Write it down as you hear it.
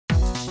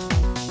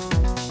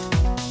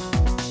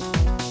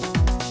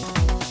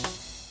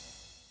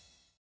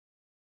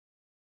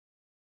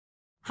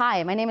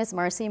Hi, my name is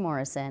Marcy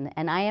Morrison,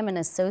 and I am an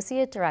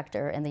Associate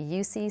Director in the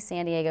UC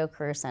San Diego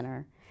Career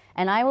Center,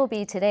 and I will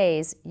be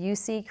today's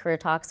UC Career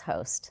Talks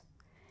host.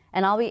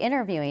 And I'll be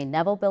interviewing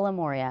Neville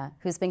Billimoria,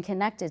 who's been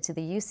connected to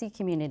the UC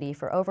community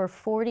for over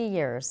 40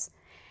 years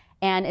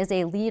and is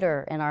a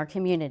leader in our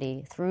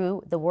community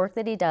through the work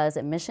that he does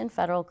at Mission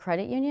Federal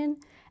Credit Union,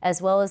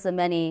 as well as the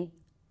many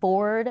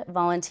board,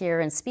 volunteer,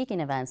 and speaking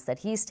events that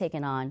he's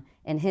taken on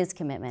in his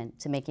commitment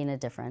to making a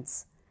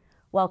difference.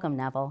 Welcome,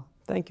 Neville.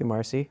 Thank you,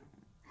 Marcy.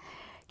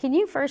 Can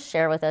you first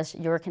share with us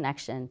your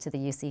connection to the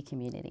UC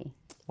community?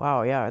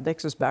 Wow, yeah, it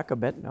takes us back a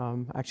bit.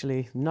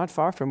 Actually, not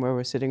far from where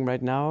we're sitting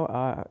right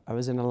now. I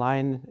was in a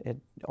line at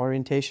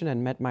orientation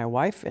and met my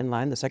wife in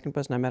line, the second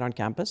person I met on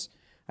campus.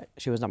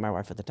 She was not my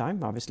wife at the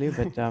time, obviously,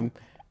 but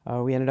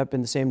we ended up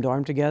in the same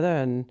dorm together,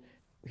 and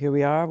here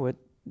we are with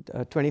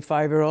a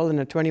 25-year-old and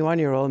a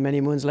 21-year-old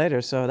many moons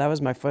later. So that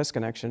was my first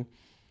connection.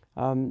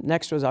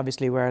 Next was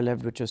obviously where I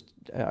lived, which was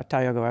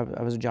Tioga.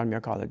 I was at John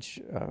Muir College.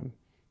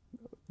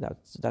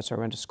 That's where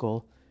I went to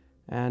school,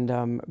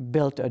 and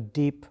built a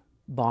deep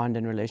bond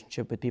and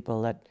relationship with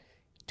people that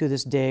to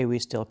this day we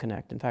still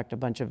connect. In fact, a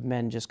bunch of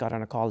men just got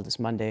on a call this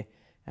Monday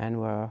and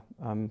were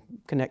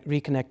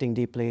reconnecting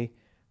deeply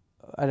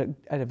at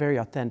a very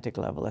authentic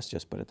level, let's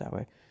just put it that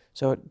way.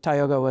 So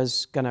Tioga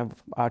was kind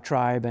of our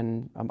tribe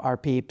and our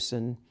peeps,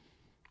 and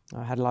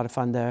I had a lot of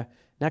fun there.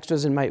 Next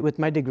was with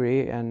my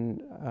degree,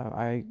 and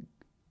I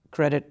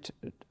credit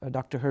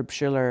Dr. Herb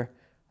Schiller,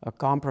 a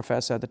comm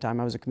professor at the time.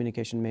 I was a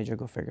communication major,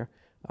 go figure,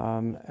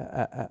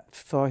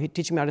 for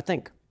teaching me how to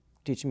think,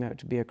 teaching me how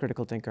to be a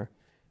critical thinker.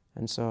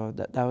 And so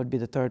that would be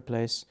the third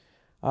place.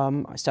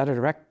 I started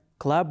a rec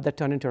club that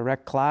turned into a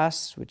rec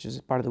class, which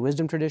is part of the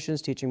wisdom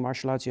traditions, teaching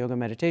martial arts, yoga,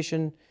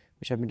 meditation,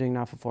 which I've been doing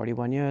now for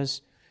 41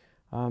 years.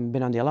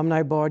 Been on the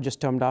alumni board, just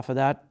termed off of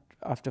that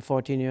after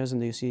 14 years on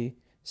the UC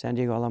San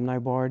Diego alumni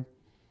board.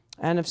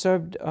 And I've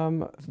served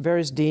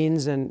various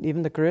deans and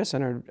even the Career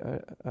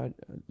Center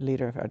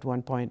leader at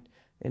one point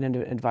in an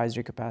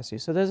advisory capacity.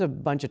 So there's a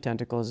bunch of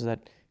tentacles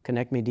that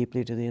connect me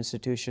deeply to the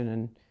institution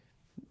and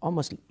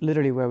almost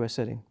literally where we're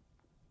sitting.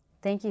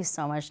 Thank you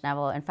so much,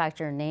 Neville. In fact,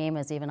 your name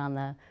is even on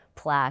the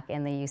plaque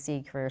in the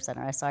UC Career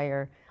Center. I saw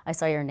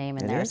your name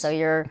in there. So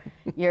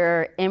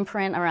your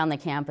imprint around the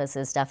campus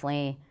is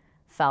definitely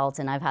felt,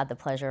 and I've had the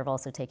pleasure of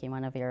also taking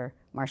one of your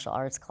martial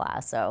arts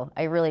class. So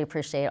I really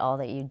appreciate all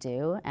that you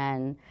do,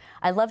 and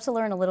I'd love to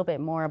learn a little bit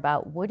more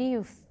about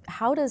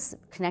how does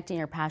connecting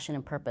your passion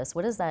and purpose,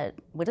 what does that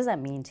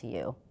mean to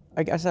you?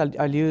 I guess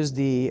I'll use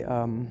there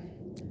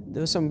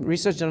was some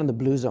research done on the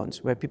blue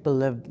zones where people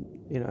live,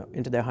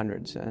 into their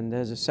hundreds, and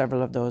there's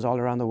several of those all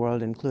around the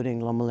world,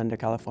 including Loma Linda,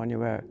 California,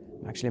 where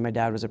actually my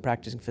dad was a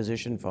practicing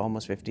physician for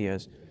almost 50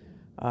 years.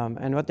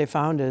 And what they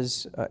found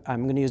is,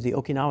 I'm going to use the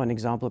Okinawan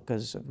example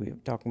because we're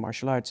talking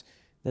martial arts,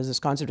 there's this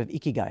concept of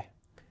ikigai.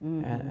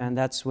 Mm-hmm. And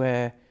that's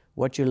where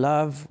what you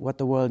love, what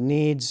the world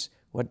needs,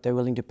 what they're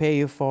willing to pay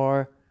you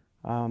for,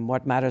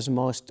 what matters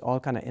most, all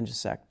kind of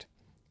intersect.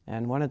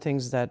 And one of the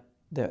things that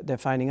they're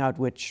finding out,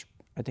 which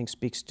I think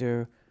speaks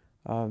to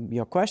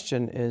your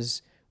question,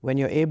 is when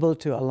you're able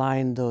to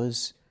align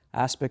those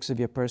aspects of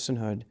your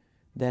personhood,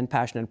 then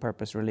passion and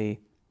purpose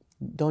really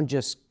don't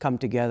just come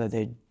together,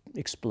 they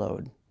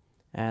explode.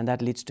 And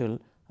that leads to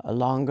a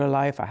longer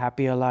life, a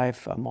happier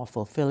life, a more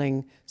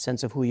fulfilling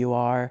sense of who you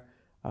are,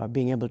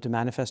 being able to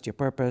manifest your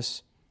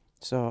purpose.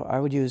 So I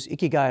would use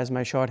ikigai as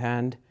my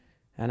shorthand.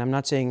 And I'm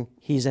not saying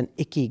he's an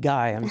icky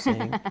guy, I'm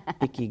saying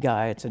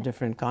ikigai. It's a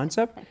different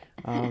concept.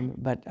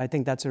 But I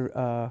think that's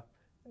a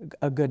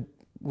good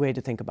way to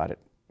think about it.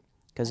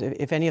 Because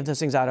if any of those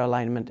things are out of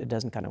alignment, it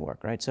doesn't kind of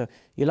work, right? So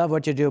you love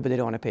what you do, but they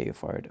don't want to pay you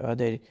for it. Or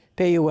they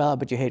pay you well,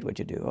 but you hate what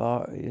you do.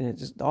 Or,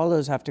 all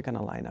those have to kind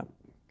of line up.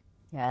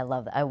 Yeah, I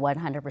love that. I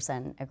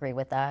 100% agree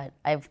with that.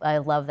 I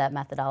love that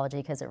methodology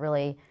because it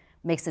really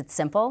makes it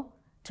simple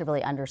to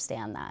really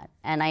understand that.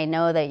 And I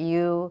know that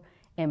you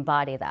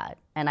embody that.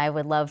 And I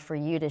would love for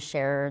you to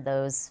share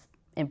those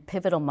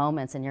pivotal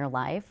moments in your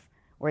life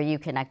where you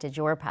connected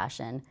your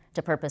passion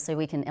to purpose so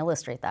we can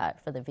illustrate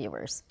that for the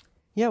viewers.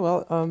 Yeah,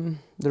 well,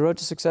 the road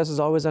to success is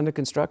always under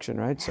construction,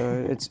 right?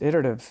 So it's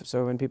iterative.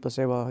 So when people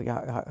say, well,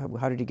 yeah,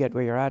 how did you get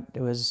where you're at?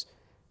 It was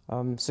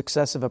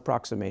successive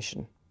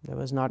approximation. There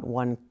was not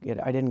one,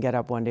 I didn't get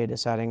up one day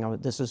deciding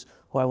this is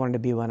who I wanted to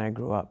be when I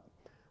grew up.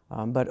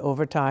 But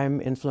over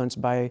time,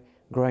 influenced by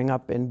growing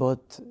up in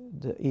both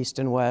the East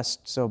and West,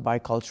 so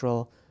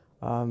bicultural,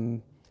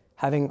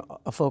 having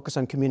a focus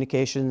on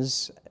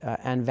communications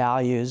and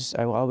values.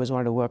 I always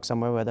wanted to work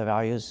somewhere where the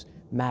values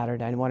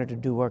mattered. I wanted to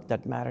do work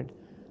that mattered.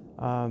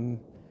 And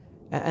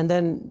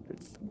then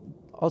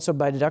also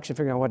by deduction,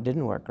 figuring out what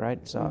didn't work,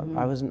 right? So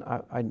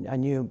mm-hmm. I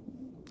knew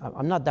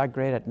I'm not that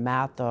great at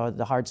math or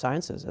the hard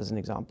sciences, as an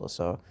example.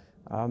 So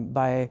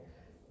by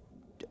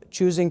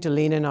choosing to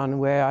lean in on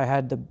where I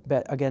had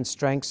again,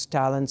 strengths,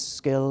 talents,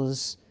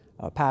 skills,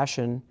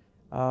 passion,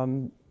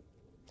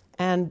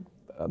 and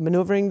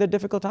maneuvering the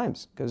difficult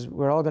times, because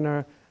we're all going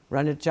to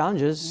run into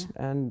challenges.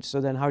 Yeah. And so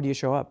then how do you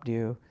show up? Do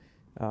you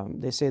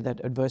they say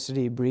that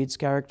adversity breeds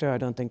character. I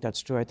don't think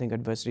that's true. I think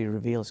adversity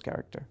reveals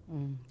character.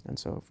 And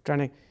so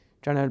trying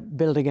to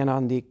build again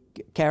on the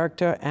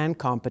character and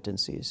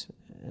competencies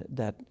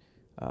that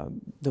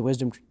the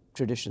wisdom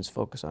traditions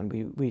focus on.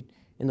 We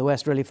in the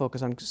West really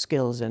focus on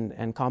skills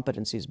and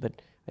competencies,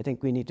 but I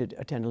think we need to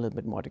attend a little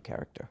bit more to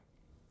character.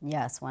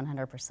 Yes,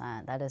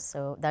 100%.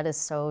 That is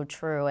so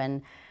true.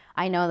 And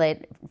I know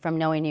that from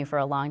knowing you for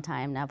a long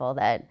time, Neville,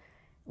 that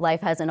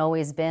life hasn't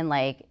always been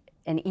like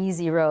an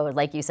easy road.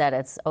 Like you said,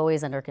 it's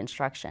always under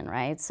construction,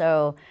 right?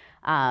 So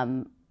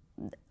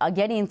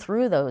getting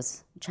through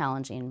those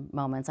challenging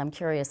moments, I'm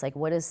curious, like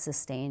what has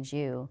sustained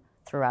you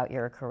throughout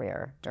your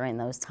career during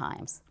those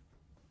times?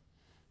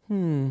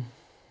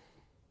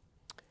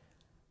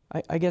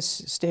 I guess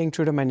staying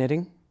true to my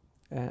knitting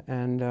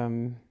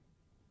and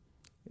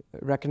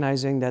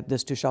recognizing that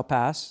this too shall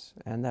pass,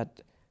 and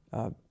that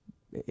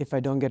if I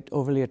don't get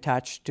overly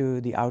attached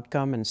to the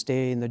outcome and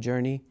stay in the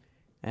journey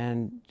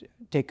and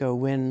take a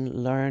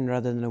win-learn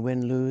rather than a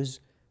win-lose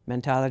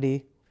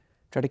mentality,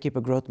 try to keep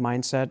a growth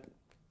mindset,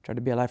 try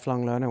to be a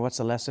lifelong learner. What's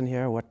the lesson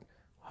here?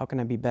 How can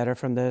I be better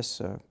from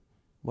this?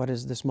 What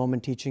is this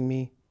moment teaching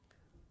me?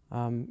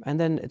 And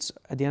then it's,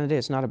 at the end of the day,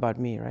 it's not about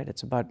me, right?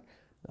 It's about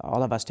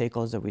all of our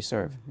stakeholders that we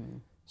serve.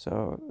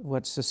 So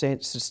what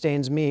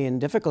sustains me in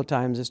difficult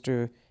times is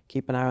to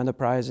keep an eye on the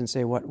prize and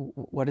say,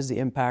 what is the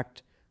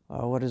impact?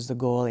 What is the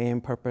goal,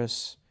 aim,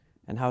 purpose,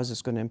 and how is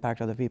this going to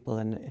impact other people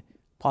and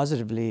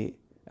positively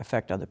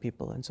affect other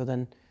people? And so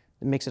then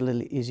it makes it a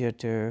little easier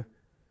to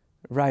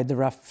ride the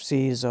rough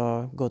seas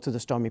or go through the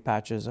stormy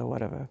patches or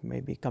whatever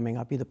may be coming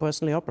up, either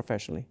personally or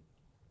professionally.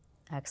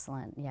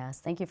 Excellent. Yes.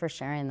 Thank you for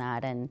sharing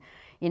that. And,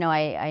 you know,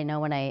 I know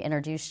when I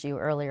introduced you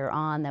earlier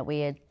on that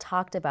we had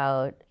talked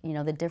about, you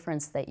know, the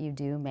difference that you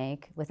do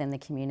make within the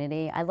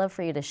community. I'd love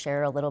for you to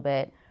share a little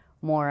bit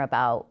more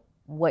about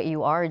what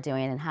you are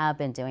doing and have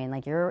been doing,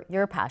 like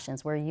your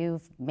passions, where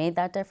you've made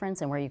that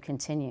difference and where you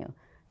continue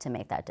to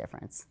make that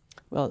difference.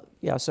 Well,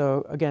 yeah,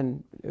 so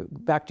again,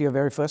 back to your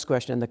very first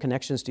question, the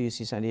connections to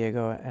UC San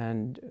Diego,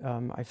 and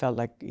I felt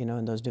like, you know,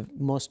 in those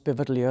most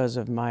pivotal years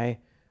of my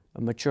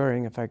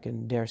maturing, if I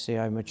can dare say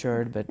I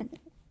matured, but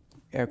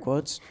air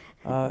quotes,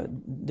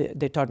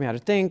 they taught me how to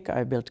think.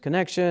 I built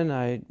connection,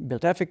 I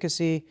built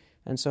efficacy,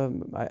 and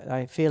so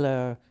I feel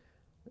a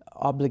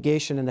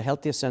obligation in the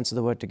healthiest sense of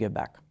the word to give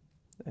back,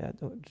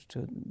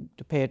 to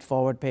pay it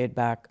forward, pay it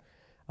back.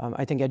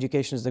 I think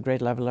education is the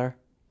great leveler,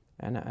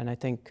 and I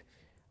think,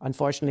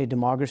 unfortunately,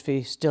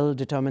 demography still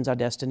determines our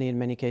destiny in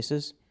many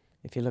cases.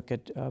 If you look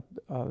at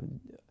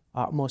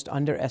our most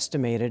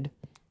underestimated,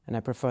 and I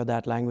prefer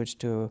that language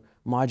to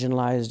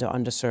marginalized or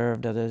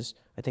underserved others,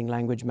 I think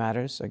language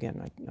matters.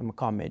 Again, I'm a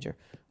comm major.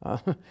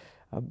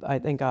 I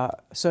think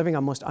serving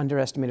our most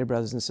underestimated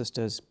brothers and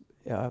sisters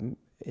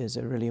is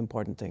a really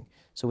important thing.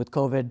 So with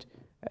COVID,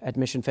 at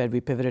Mission Fed,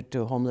 we pivoted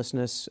to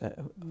homelessness,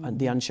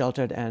 the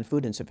unsheltered, and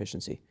food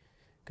insufficiency.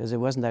 Because it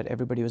wasn't that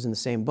everybody was in the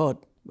same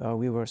boat.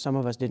 Some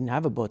of us didn't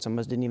have a boat. Some of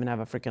us didn't even have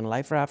a freaking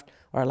life raft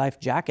or a life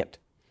jacket.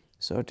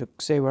 So to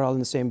say we're all in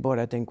the same boat,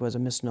 I think, was a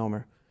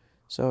misnomer.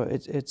 So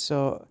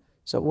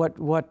so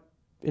what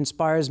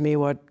inspires me,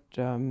 what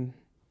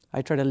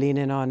I try to lean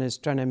in on, is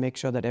trying to make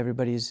sure that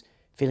everybody's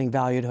feeling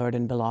valued, heard,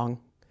 and belong.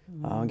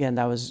 Again,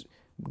 that was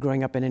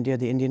growing up in India.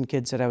 The Indian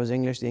kid said I was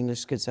English. The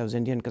English kid said I was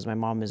Indian because my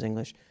mom is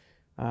English.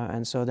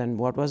 And so then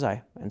what was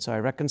I? And so I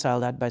reconcile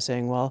that by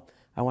saying, well,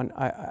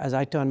 as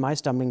I turn my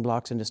stumbling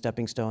blocks into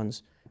stepping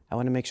stones, I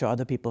want to make sure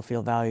other people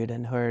feel valued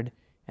and heard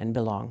and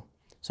belong.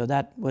 So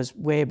that was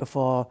way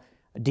before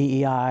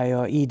DEI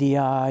or EDI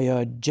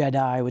or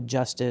JEDI with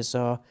justice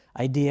or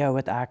IDEA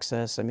with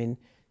access. I mean,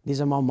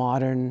 these are more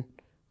modern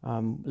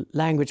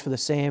language for the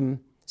same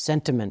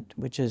sentiment,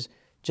 which is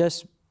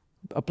just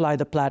apply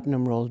the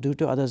platinum rule, do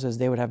to others as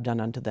they would have done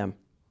unto them.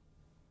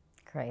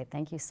 Great.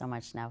 Thank you so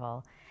much,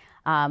 Neville.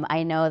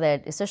 I know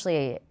that,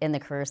 especially in the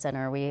Career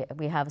Center,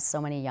 we have so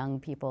many young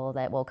people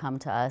that will come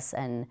to us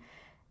and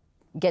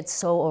get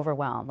so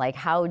overwhelmed. Like,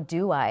 how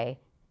do I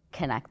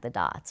connect the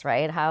dots,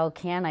 right? How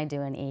can I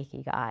do an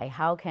ikigai?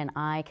 How can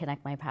I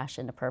connect my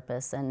passion to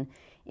purpose? And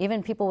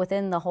even people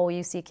within the whole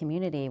UC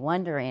community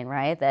wondering,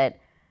 right,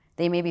 that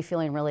they may be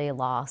feeling really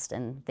lost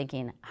and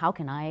thinking, how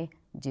can I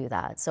do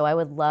that? So I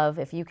would love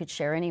if you could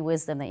share any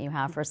wisdom that you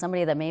have for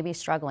somebody that may be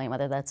struggling,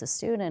 whether that's a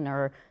student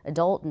or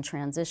adult in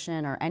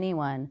transition or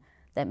anyone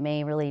that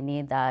may really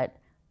need that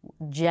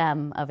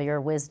gem of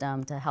your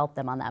wisdom to help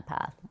them on that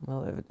path.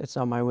 Well, it's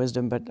not my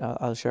wisdom, but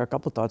I'll share a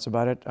couple thoughts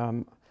about it.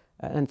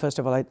 And first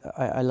of all,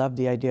 I love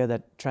the idea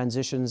that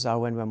transitions are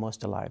when we're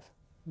most alive.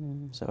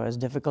 So as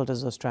difficult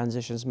as those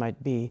transitions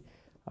might be,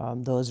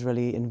 those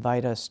really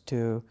invite us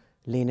to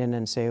lean in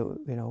and say, you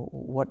know,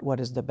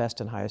 what is the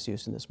best and highest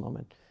use in this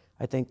moment?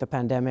 I think the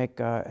pandemic,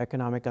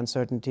 economic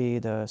uncertainty,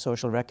 the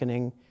social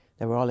reckoning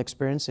that we're all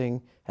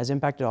experiencing has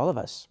impacted all of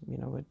us. You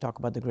know, we talk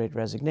about the great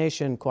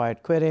resignation,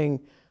 quiet quitting,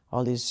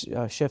 all these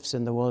shifts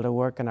in the world of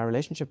work and our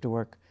relationship to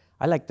work.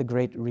 I like the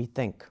great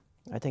rethink.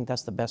 I think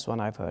that's the best one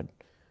I've heard.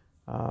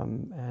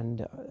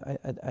 And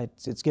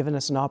it's given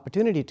us an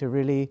opportunity to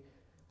really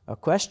a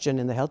question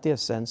in the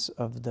healthiest sense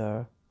of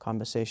the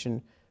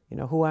conversation,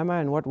 who am I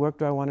and what work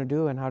do I want to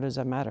do and how does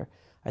that matter?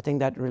 I think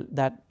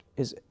that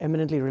is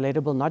eminently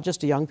relatable, not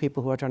just to young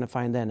people who are trying to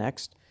find their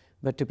next,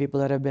 but to people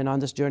that have been on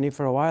this journey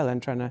for a while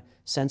and trying to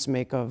sense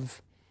make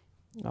of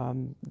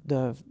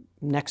the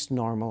next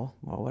normal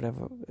or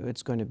whatever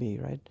it's going to be,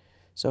 right?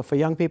 So for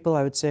young people,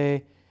 I would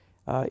say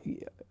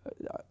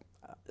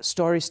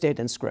story, state,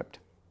 and script.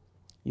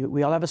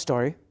 We all have a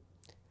story.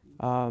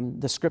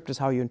 The script is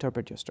how you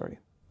interpret your story.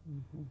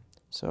 Mm-hmm.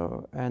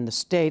 So, and the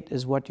state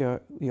is what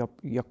your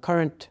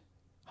current,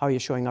 how you're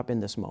showing up in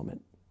this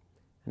moment.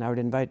 And I would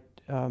invite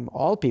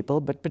all people,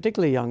 but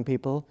particularly young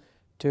people,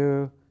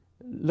 to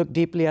look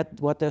deeply at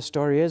what their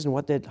story is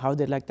and how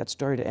they'd like that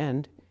story to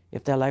end.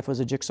 If their life was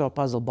a jigsaw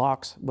puzzle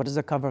box, what is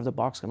the cover of the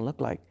box going to look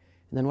like?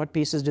 And then what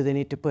pieces do they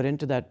need to put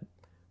into that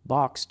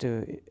box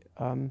to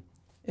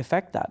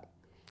affect that?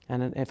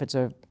 And if it's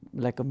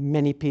like a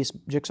many-piece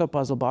jigsaw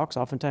puzzle box,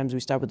 oftentimes we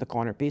start with the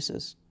corner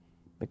pieces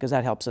because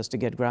that helps us to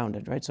get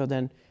grounded, right? So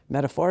then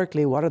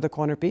metaphorically, what are the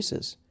corner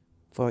pieces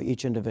for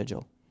each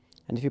individual?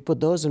 And if you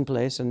put those in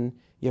place and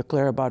you're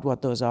clear about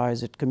what those are,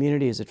 is it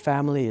community, is it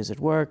family, is it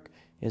work,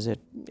 is it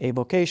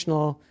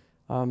avocational?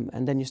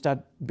 And then you start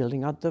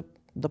building out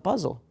the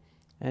puzzle.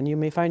 And you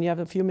may find you have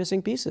a few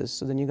missing pieces.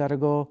 So then you got to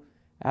go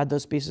add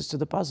those pieces to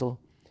the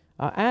puzzle.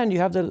 And you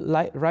have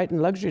the right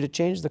and luxury to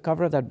change the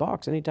cover of that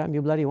box anytime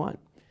you bloody want.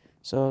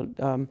 So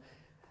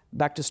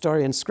back to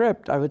story and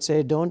script, I would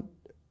say don't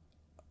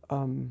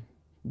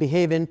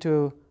behave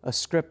into a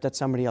script that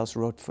somebody else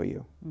wrote for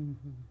you.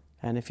 Mm-hmm.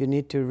 And if you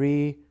need to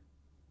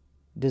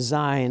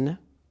redesign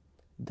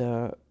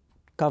the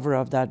cover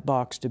of that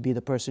box to be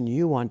the person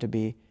you want to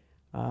be,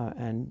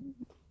 and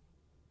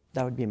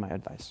that would be my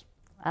advice.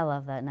 I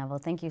love that, Neville.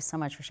 Thank you so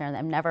much for sharing that.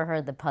 I've never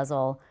heard the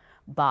puzzle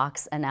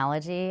box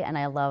analogy, and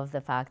I love the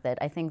fact that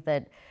I think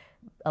that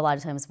a lot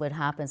of times what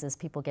happens is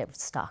people get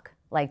stuck.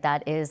 Like,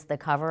 that is the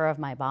cover of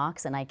my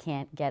box and I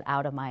can't get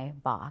out of my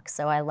box.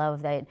 So I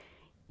love that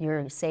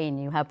you're saying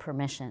you have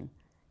permission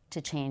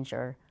to change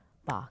your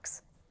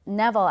box.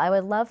 Neville, I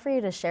would love for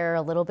you to share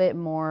a little bit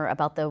more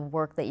about the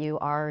work that you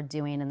are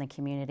doing in the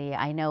community.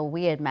 I know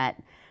we had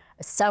met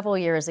several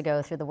years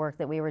ago through the work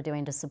that we were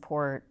doing to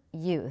support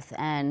youth,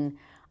 and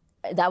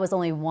that was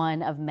only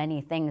one of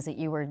many things that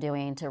you were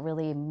doing to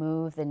really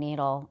move the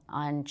needle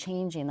on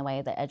changing the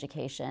way that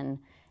education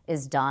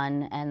is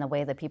done and the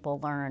way that people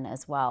learn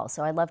as well.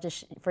 So I'd love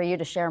for you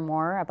to share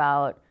more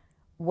about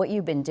what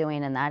you've been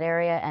doing in that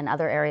area and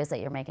other areas that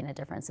you're making a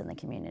difference in the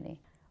community.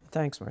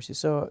 Thanks, Marcy.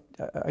 So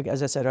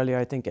as I said earlier,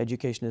 I think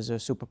education is a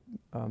super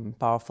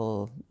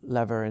powerful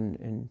lever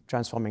in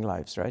transforming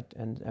lives, right?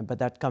 But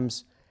that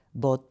comes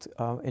both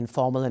in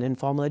formal and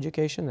informal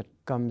education. It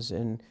comes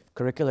in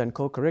curricular and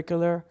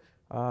co-curricular.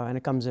 And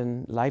it comes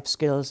in life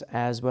skills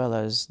as well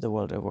as the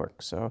world of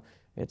work. So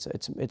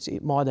it's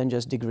more than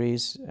just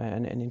degrees,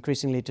 and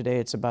increasingly today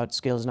it's about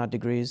skills, not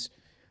degrees.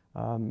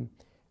 In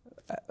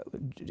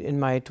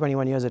my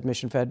 21 years at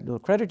Mission Federal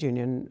Credit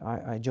Union,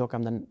 I joke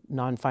I'm the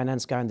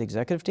non-finance guy on the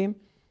executive team.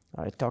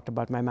 I talked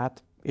about my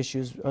math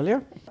issues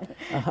earlier.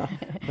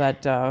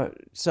 I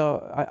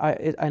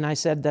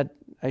said that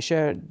I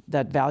share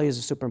that values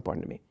are super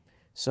important to me.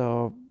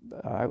 So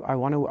I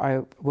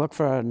work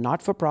for a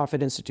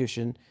not-for-profit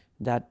institution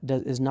that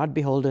is not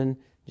beholden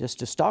just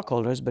to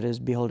stockholders, but is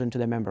beholden to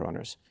their member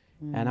owners.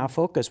 Mm. And our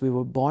focus, we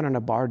were born on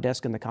a bar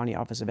desk in the County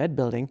Office of Ed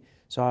building,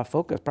 so our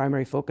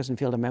primary focus and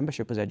field of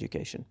membership was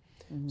education.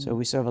 Mm-hmm. So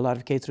we serve a lot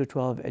of K through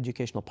 12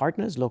 educational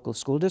partners, local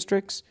school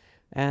districts,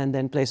 and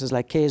then places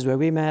like K's where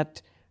we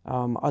met,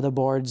 other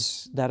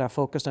boards that are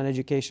focused on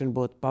education,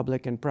 both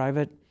public and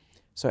private.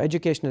 So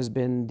education has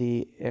been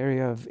the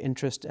area of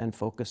interest and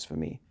focus for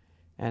me.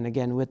 And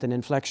again, with an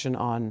inflection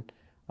on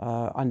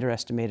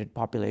underestimated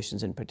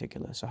populations in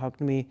particular. So how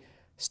can we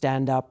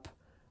stand up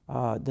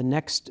the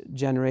next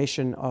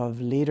generation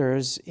of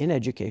leaders in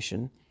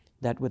education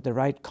that with the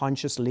right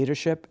conscious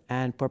leadership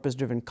and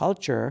purpose-driven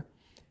culture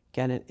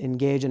can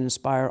engage and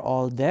inspire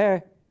all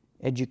their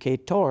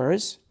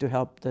educators to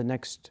help the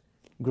next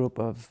group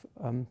of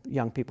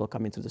young people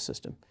coming through the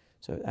system.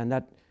 So, and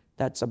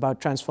that's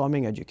about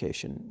transforming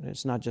education.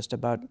 It's not just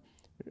about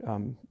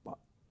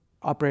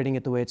operating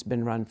it the way it's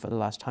been run for the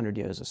last 100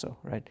 years or so,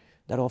 right?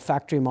 That old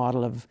factory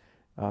model of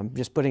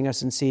just putting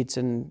us in seats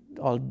and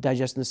all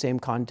digesting the same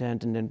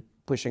content and then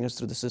pushing us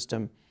through the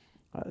system,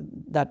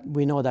 that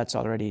we know that's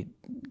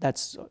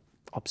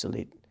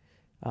obsolete.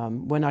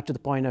 We're not to the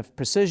point of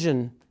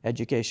precision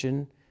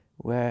education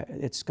where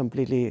it's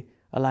completely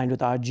aligned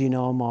with our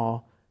genome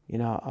or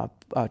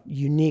a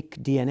unique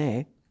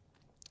DNA,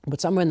 but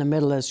somewhere in the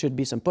middle there should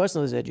be some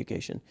personalized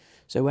education.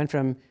 So it went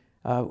from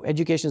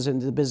education is in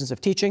the business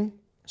of teaching.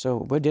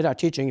 So we did our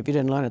teaching. If you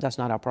didn't learn it, that's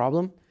not our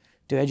problem.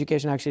 To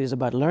education actually is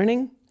about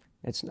learning.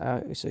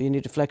 So you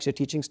need to flex your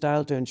teaching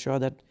style to ensure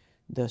that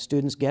the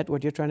students get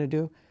what you're trying to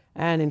do.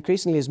 And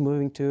increasingly is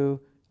moving to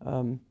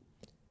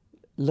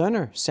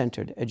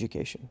learner-centered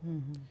education.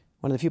 Mm-hmm.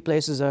 One of the few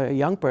places a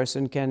young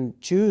person can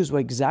choose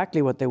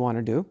exactly what they want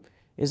to do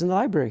is in the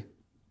library.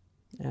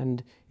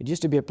 And it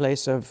used to be a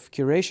place of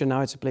curation,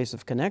 now it's a place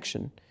of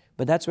connection.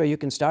 But that's where you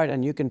can start,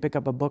 and you can pick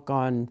up a book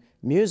on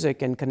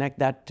music and connect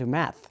that to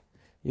math.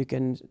 You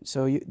can,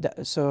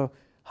 so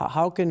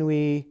how can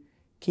we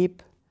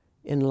keep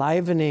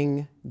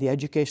enlivening the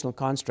educational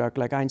construct?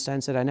 Like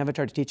Einstein said, I never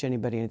try to teach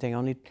anybody anything, I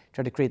only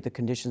try to create the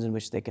conditions in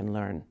which they can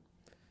learn.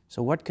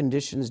 So what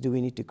conditions do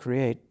we need to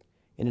create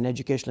in an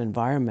educational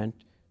environment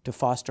to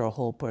foster a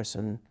whole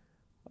person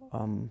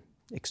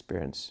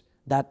experience?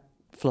 That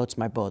floats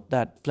my boat,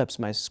 that flips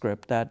my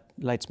script, that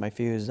lights my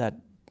fuse,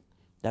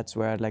 that's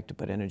where I'd like to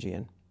put energy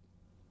in.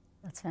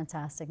 That's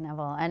fantastic,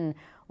 Neville. And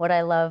what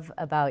I love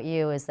about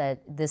you is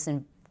that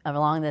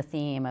along the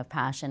theme of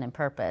passion and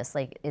purpose,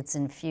 like it's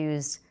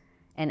infused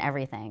in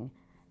everything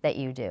that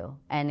you do,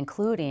 and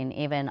including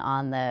even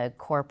on the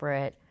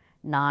corporate,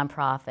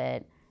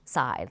 nonprofit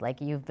side. Like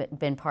you've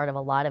been part of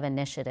a lot of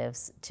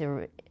initiatives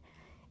to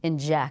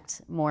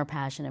inject more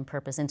passion and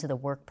purpose into the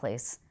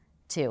workplace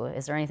too.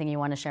 Is there anything you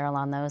want to share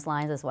along those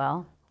lines as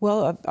well?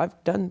 Well,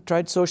 I've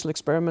tried social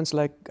experiments,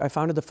 like I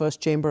founded the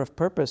first chamber of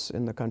purpose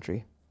in the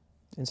country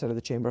instead of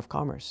the Chamber of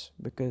Commerce.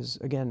 Because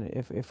again,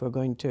 if we're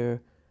going to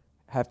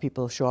have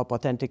people show up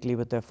authentically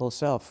with their full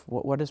self,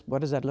 what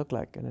does that look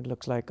like? And it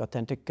looks like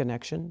authentic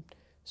connection.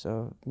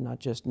 So not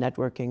just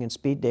networking and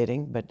speed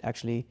dating, but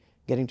actually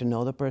getting to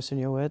know the person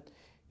you're with.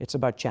 It's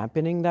about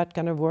championing that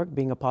kind of work,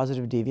 being a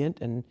positive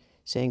deviant, and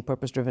saying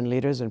purpose-driven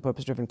leaders and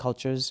purpose-driven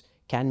cultures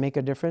can make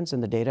a difference,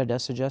 and the data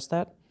does suggest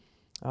that.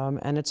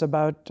 And it's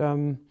about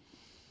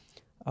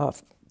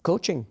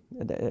coaching.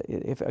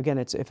 If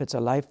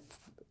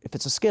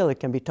it's a skill, it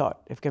can be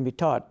taught. If it can be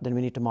taught, then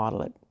we need to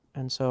model it.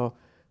 And so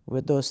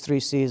with those 3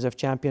 C's of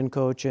champion,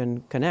 coach,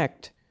 and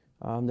connect,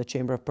 the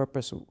Chamber of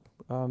Purpose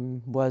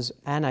was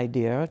an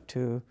idea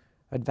to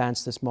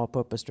advance this more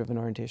purpose-driven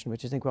orientation,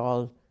 which I think we're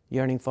all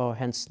yearning for,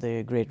 hence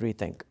the great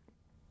rethink.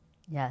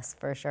 Yes,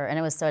 for sure. And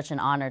it was such an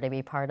honor to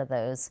be part of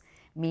those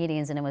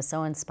meetings, and it was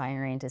so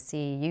inspiring to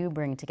see you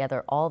bring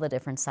together all the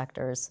different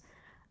sectors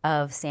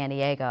of San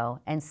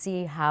Diego and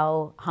see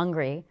how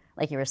hungry,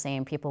 like you were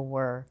saying, people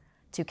were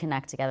to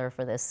connect together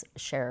for this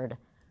shared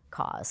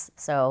cause.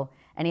 So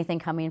anything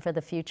coming for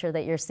the future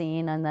that you're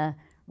seeing on the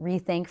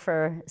rethink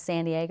for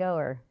San Diego?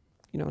 Or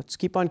it's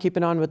keep on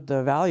keeping on with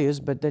the values,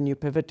 but then you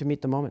pivot to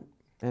meet the moment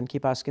and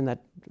keep asking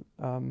that,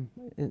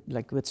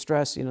 like with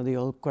stress, the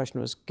old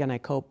question was, can I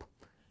cope?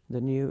 The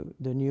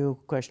new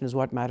question is,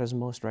 what matters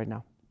most right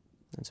now?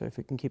 And so if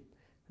we can keep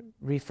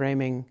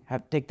reframing,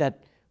 take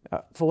that,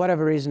 for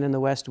whatever reason in the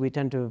West, we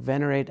tend to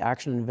venerate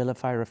action and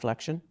vilify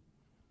reflection.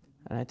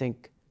 And I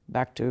think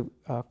back to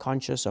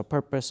conscious or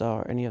purpose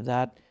or any of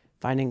that,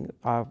 finding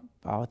our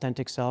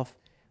authentic self,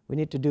 we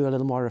need to do a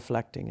little more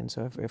reflecting. And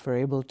so if we're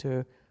able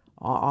to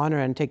honor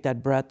and take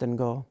that breath and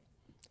go,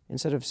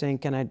 instead of saying,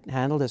 can I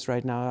handle this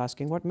right now,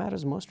 asking what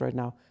matters most right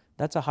now,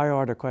 that's a higher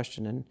order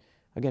question. And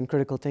again,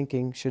 critical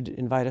thinking should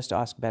invite us to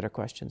ask better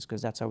questions,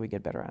 because that's how we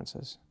get better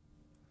answers.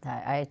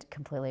 I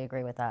completely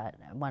agree with that,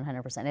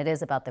 100%. It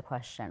is about the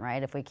question,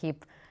 right? If we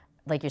keep,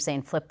 like you're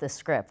saying, flip the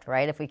script,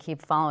 right? If we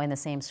keep following the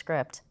same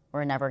script,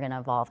 we're never going to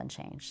evolve and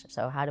change.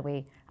 So how do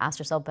we ask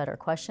ourselves better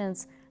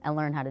questions and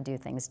learn how to do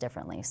things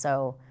differently?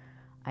 So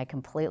I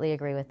completely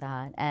agree with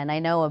that. And I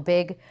know a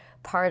big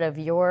part of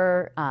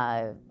your,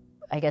 I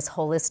guess,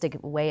 holistic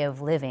way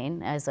of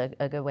living, as a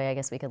good way I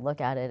guess we could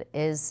look at it,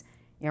 is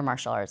your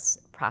martial arts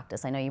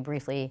practice. I know you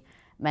briefly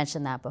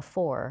mentioned that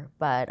before,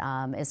 but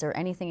is there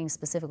anything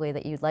specifically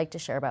that you'd like to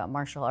share about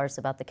martial arts,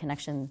 about the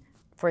connection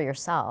for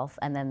yourself,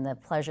 and then the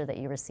pleasure that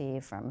you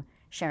receive from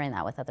sharing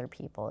that with other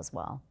people as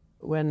well?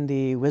 When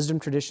the wisdom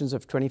traditions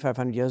of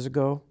 2,500 years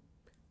ago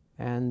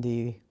and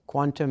the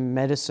quantum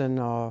medicine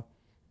or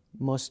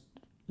most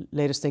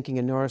latest thinking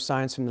in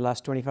neuroscience from the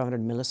last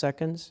 2,500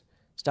 milliseconds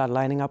start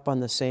lining up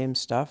on the same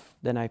stuff,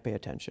 then I pay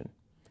attention.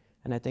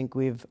 And I think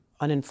we've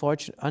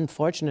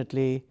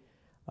unfortunately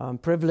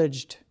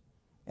privileged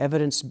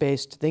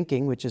evidence-based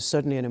thinking, which is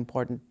certainly an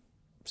important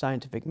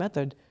scientific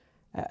method,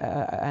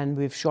 and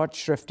we've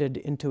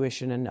short-shrifted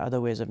intuition and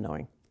other ways of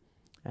knowing.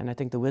 And I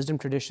think the wisdom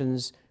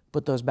traditions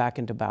put those back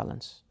into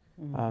balance.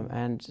 Mm-hmm.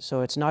 And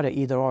so it's not an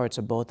either or, it's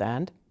a both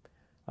and.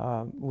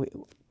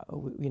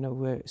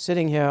 We're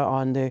sitting here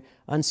on the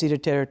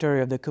unceded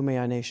territory of the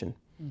Kumeyaay Nation.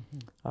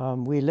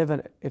 Mm-hmm.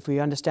 If we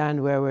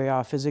understand where we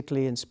are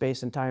physically in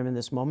space and time in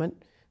this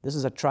moment, this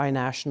is a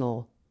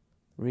tri-national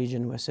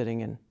region we're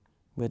sitting in,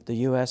 with the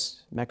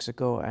US,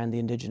 Mexico, and the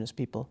indigenous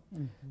people.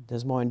 Mm-hmm.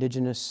 There's more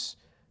indigenous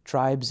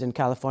tribes in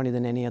California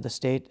than any other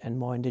state, and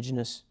more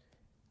indigenous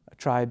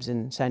tribes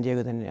in San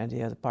Diego than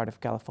any other part of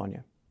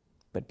California.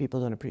 But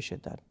people don't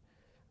appreciate that.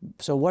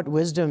 So what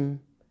wisdom,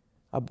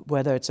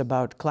 whether it's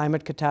about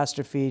climate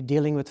catastrophe,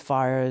 dealing with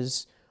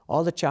fires,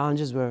 all the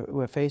challenges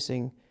we're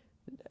facing,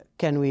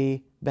 can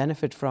we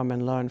benefit from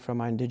and learn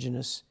from our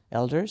indigenous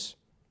elders,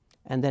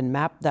 and then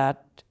map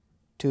that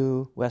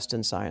to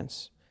Western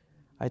science?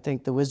 I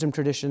think the wisdom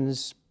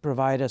traditions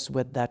provide us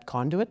with that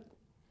conduit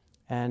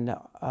and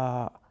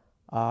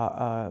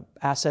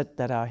asset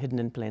that are hidden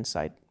in plain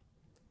sight.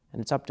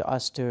 And it's up to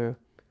us to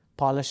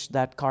polish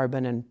that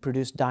carbon and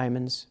produce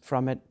diamonds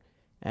from it,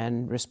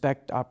 and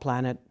respect our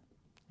planet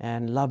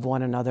and love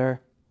one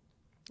another.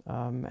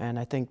 And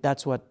I think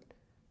that's what,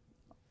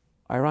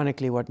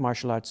 ironically, what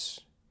martial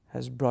arts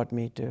has brought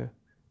me to,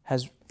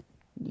 has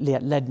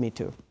led me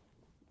to,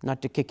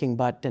 not to kicking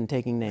butt and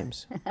taking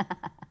names.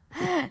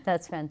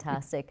 That's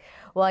fantastic.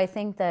 Well, I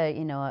think that,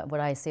 you know,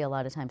 what I see a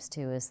lot of times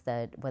too is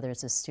that whether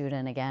it's a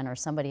student, again, or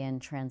somebody in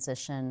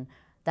transition,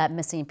 that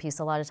missing piece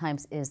a lot of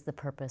times is the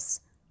purpose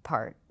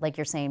part. Like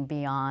you're saying,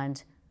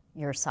 beyond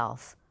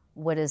yourself.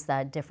 What is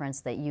that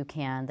difference that you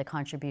can, the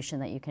contribution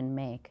that you can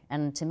make?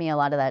 And to me, a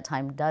lot of that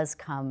time does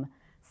come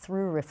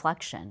through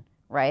reflection,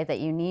 right? That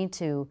you need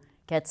to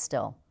get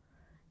still,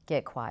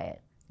 get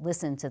quiet,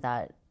 listen to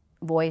that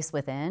voice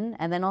within,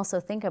 and then also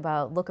think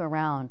about, look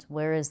around,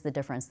 where is the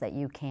difference that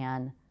you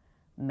can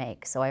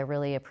make? So I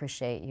really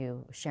appreciate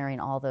you sharing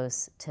all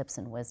those tips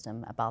and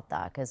wisdom about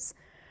that, because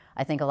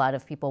I think a lot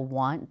of people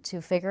want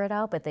to figure it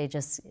out, but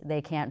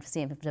they can't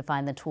seem to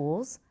find the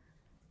tools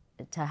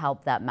to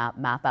help that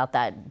map out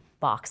that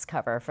box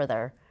cover for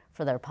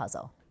their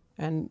puzzle.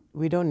 And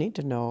we don't need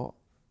to know.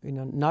 You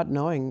know, not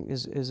knowing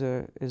is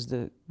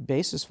the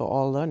basis for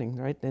all learning,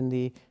 right? In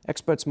the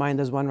expert's mind,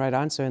 there's one right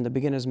answer. In the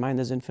beginner's mind,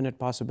 there's infinite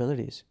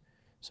possibilities.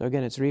 So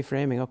again, it's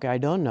reframing. Okay, I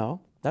don't know.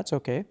 That's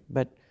okay.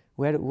 But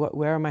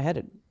where am I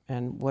headed?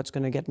 And what's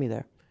going to get me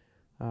there?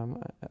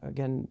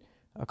 Again,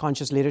 a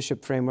conscious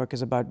leadership framework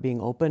is about being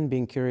open,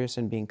 being curious,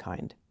 and being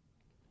kind.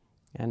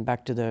 And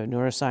back to the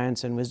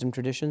neuroscience and wisdom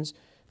traditions,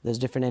 there's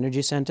different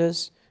energy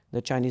centers.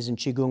 The Chinese in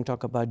Qigong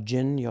talk about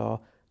Jin, your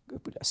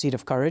seat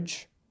of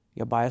courage,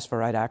 your bias for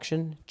right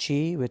action.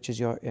 Qi, which is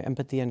your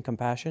empathy and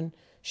compassion.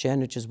 Shen,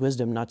 which is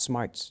wisdom, not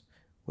smarts.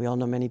 We all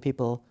know many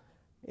people,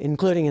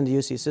 including in the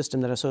UC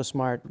system, that are so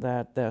smart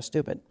that they're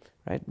stupid,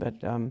 right?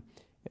 But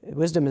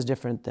wisdom is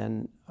different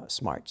than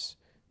smarts.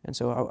 And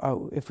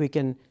so if we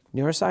can,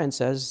 neuroscience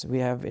says we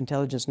have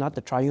intelligence, not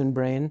the triune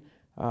brain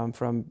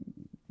from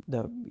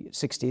the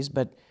 60s,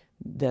 but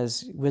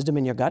there's wisdom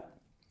in your gut,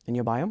 in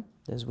your biome.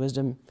 There's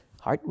wisdom,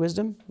 heart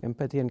wisdom,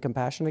 empathy and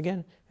compassion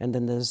again. And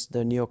then there's the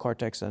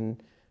neocortex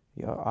and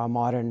our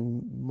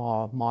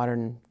more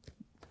modern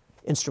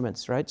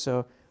instruments, right?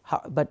 So,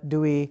 but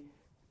do we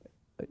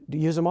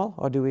use them all,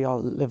 or do we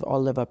all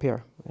live up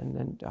here? And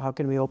then how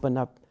can we open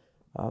up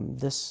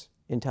this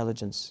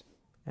intelligence?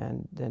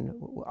 And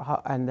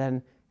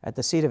then at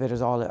the seat of it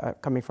is all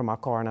coming from our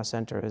core and our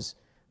center is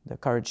the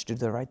courage to do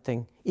the right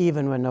thing,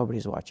 even when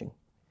nobody's watching.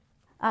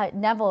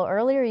 Neville,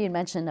 earlier you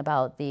mentioned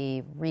about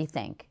the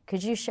rethink.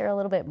 Could you share a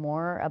little bit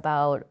more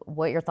about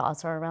what your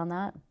thoughts are around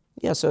that?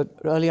 Yeah, so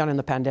early on in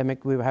the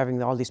pandemic, we were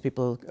having all these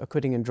people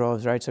quitting in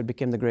droves, right? So it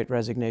became the Great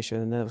Resignation,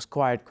 and there was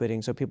quiet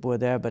quitting. So people were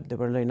there, but they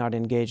were really not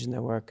engaged in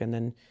their work. And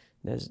then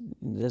there's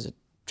a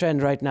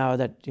trend right now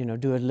that, you know,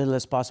 do as little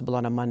as possible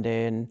on a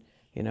Monday, and,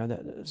 you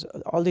know,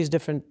 all these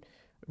different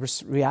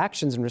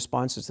reactions and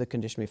responses to the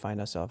condition we find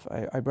ourselves.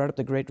 I brought up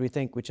the Great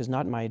Rethink, which is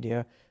not my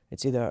idea.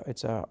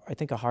 I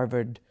think a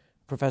Harvard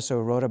professor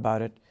who wrote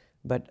about it,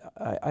 but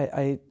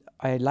I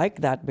like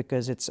that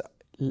because it's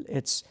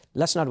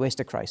let's not waste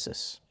a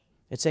crisis.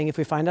 It's saying if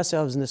we find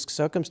ourselves in this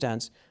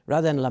circumstance,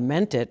 rather than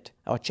lament it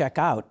or check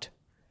out,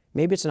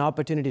 maybe it's an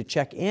opportunity to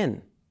check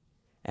in.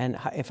 And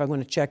if I'm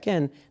going to check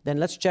in, then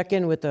let's check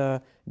in with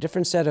a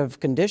different set of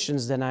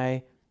conditions than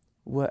I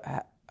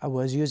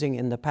was using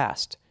in the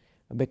past.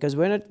 Because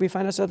we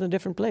find ourselves in a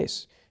different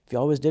place. If you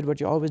always did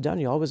what you always done,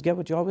 you always get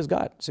what you always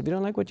got. So if you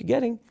don't like what you're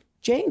getting,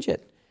 change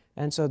it.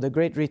 And so the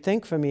Great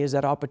Rethink for me is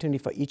that opportunity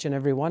for each and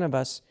every one of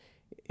us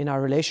in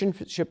our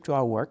relationship to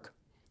our work.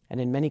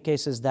 And in many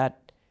cases that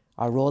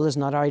our role is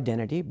not our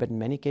identity, but in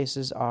many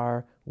cases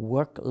our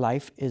work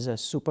life is a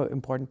super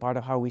important part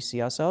of how we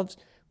see ourselves,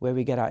 where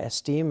we get our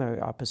esteem,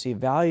 our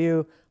perceived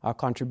value, our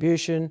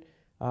contribution.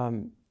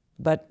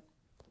 But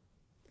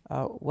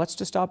what's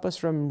to stop us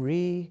from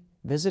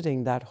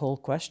revisiting that whole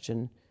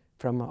question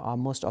from our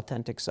most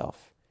authentic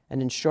self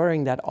and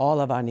ensuring that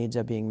all of our needs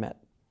are being met?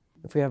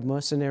 If we have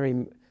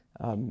mercenary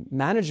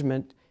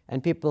management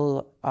and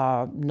people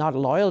are not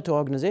loyal to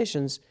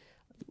organizations,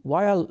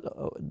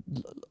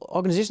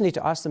 organizations need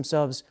to ask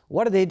themselves,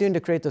 what are they doing to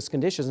create those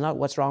conditions, not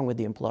what's wrong with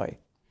the employee?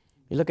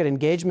 You look at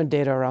engagement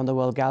data around the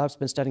world, Gallup's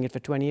been studying it for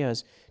 20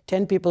 years.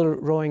 10 people are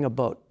rowing a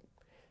boat.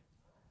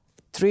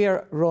 3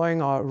 are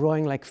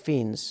rowing like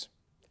fiends.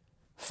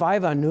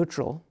 5 are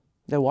neutral.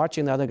 They're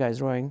watching the other guys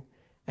rowing.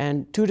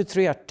 And 2 to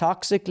 3 are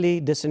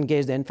toxically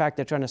disengaged. In fact,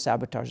 they're trying to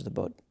sabotage the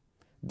boat.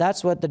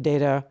 That's what the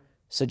data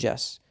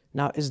suggests.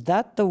 Now, is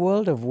that the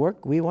world of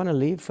work we want to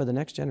leave for the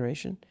next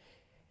generation?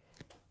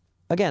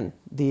 Again,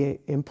 the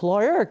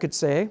employer could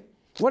say,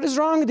 what is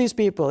wrong with these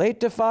people?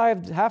 8 to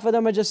 5, half of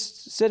them are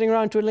just sitting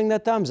around twiddling their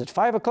thumbs. At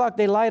 5 o'clock,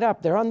 they light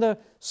up. They're on the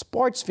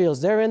sports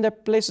fields. They're in their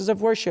places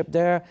of worship.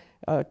 They're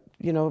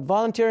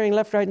volunteering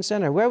left, right, and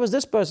center. Where was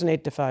this person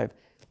 8 to 5?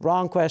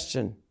 Wrong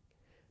question.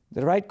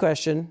 The right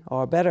question,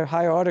 or better,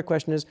 higher order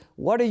question is,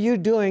 what are you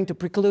doing to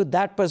preclude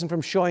that person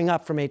from showing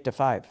up from 8 to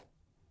 5?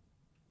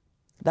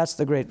 That's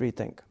the Great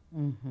Rethink.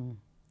 Mm-hmm.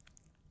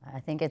 I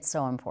think it's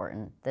so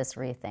important, this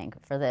rethink,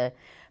 for the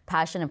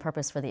passion and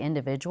purpose for the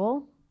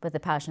individual, but the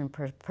passion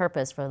and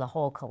purpose for the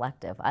whole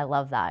collective. I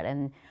love that.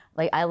 And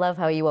like, I love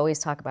how you always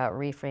talk about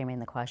reframing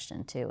the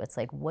question too. It's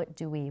like, what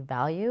do we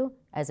value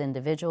as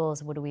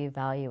individuals? What do we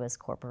value as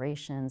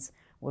corporations?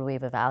 What do we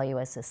value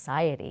as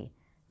society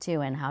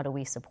too? And how do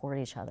we support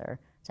each other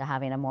to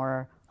having a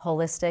more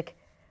holistic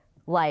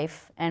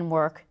life and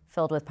work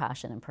filled with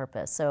passion and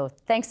purpose? So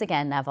thanks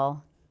again,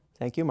 Neville.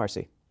 Thank you,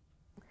 Marcy.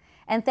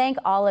 And thank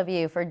all of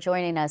you for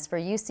joining us for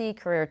UC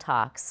Career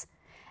Talks.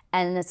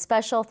 And a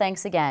special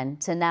thanks again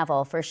to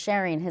Neville for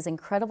sharing his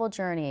incredible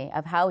journey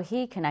of how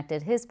he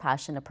connected his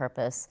passion to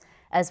purpose,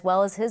 as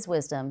well as his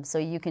wisdom, so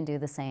you can do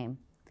the same.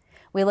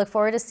 We look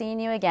forward to seeing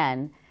you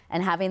again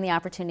and having the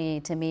opportunity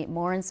to meet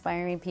more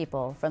inspiring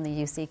people from the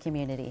UC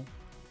community.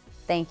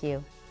 Thank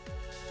you.